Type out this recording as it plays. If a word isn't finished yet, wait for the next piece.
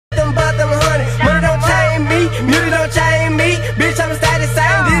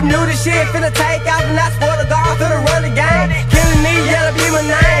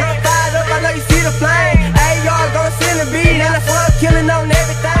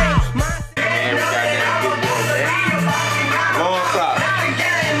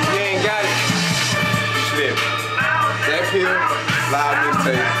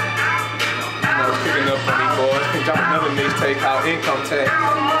mixtape called Income Tax.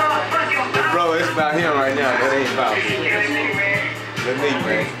 But bro, it's about him right now. That ain't about me. Nique,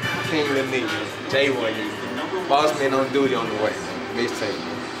 man. King Nique. J Boy Nique. Boss man on duty on the way. Mixtape.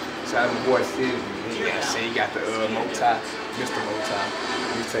 Shout out to my boy Sid. He got the Moti, Mr. Moti.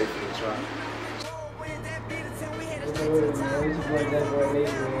 Mixtape for the trial. It's your boy J Boy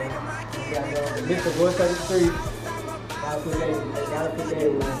Nique, man. Mr. Voice of the Street. Gotta put that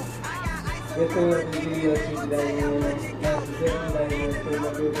in. Just put up the video shoot today, man. That's the second day, man. Put my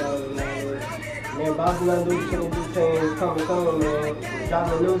big dog in there, man. Man, Boss Love do things coming soon, man.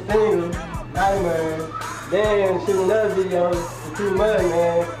 Dropping a new single, Nightmare. Then shoot another video, Too Much,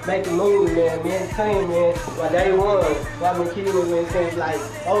 man. Make a movie, man. Me and the team, man. Well, day one. So I've been keeping it when it seems like,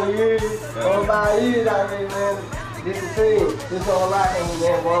 4 years, 4 or 5 years out there, man. This is the team. This all right,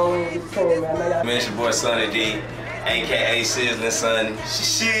 man. Wrong with this team, man. Man, it's your boy Sonny D, aka Sizzling Sonny.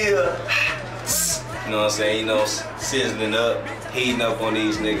 Shit. You know what I'm saying? You know, sizzling up, heating up on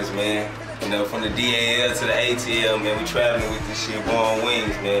these niggas, man. You know, from the DAL to the ATL, man, we traveling with this shit, born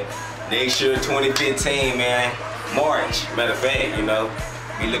wings, man. Next year, 2015, man, March. Matter of fact, you know,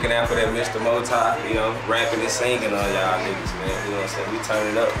 be looking out for that Mr. Moti, you know, rapping and singing on y'all niggas, man. You know what I'm saying? We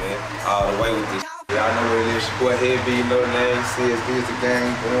turning up, man, all the way with this. Y'all know what it is. Your boy Heavy, you know the name. CSD is the gang.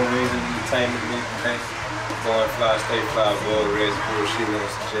 Born Wings Entertainment, man. Born Fly, Stay Fly, Boy, Reds, Bullshit, little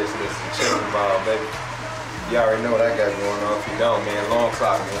suggestions, some chicken ball, baby. You already know what I got going on. If you don't, man, long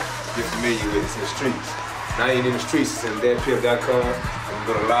clock, man. Get familiar with it. It's in the streets. Now you ain't in the streets, it's in thatpip.com. You can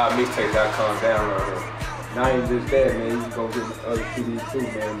go to livemixtape.com, download it. Now ain't just that, man. You can go get the other CDs too,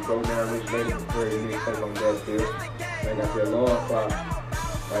 man. Go down Rich Lady for free, mixtape on thatpip. I got that long clock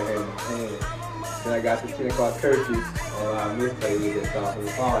right here in my hand. Then I got the 10 o'clock curfew on our mixtape. We just off in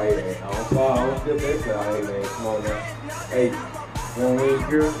the fall. Hey, man. I don't skip that crowd. Hey, man. Come on now. Hey, One Wings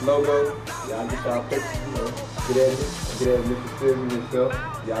Girl logo. Y'all get y'all pictures, you know. Get at it. Get at Mr. Sizzling himself.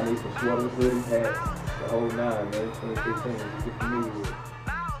 Y'all need some sweaters, hoodies, hats. The whole 9, man. 2015. Get familiar with it.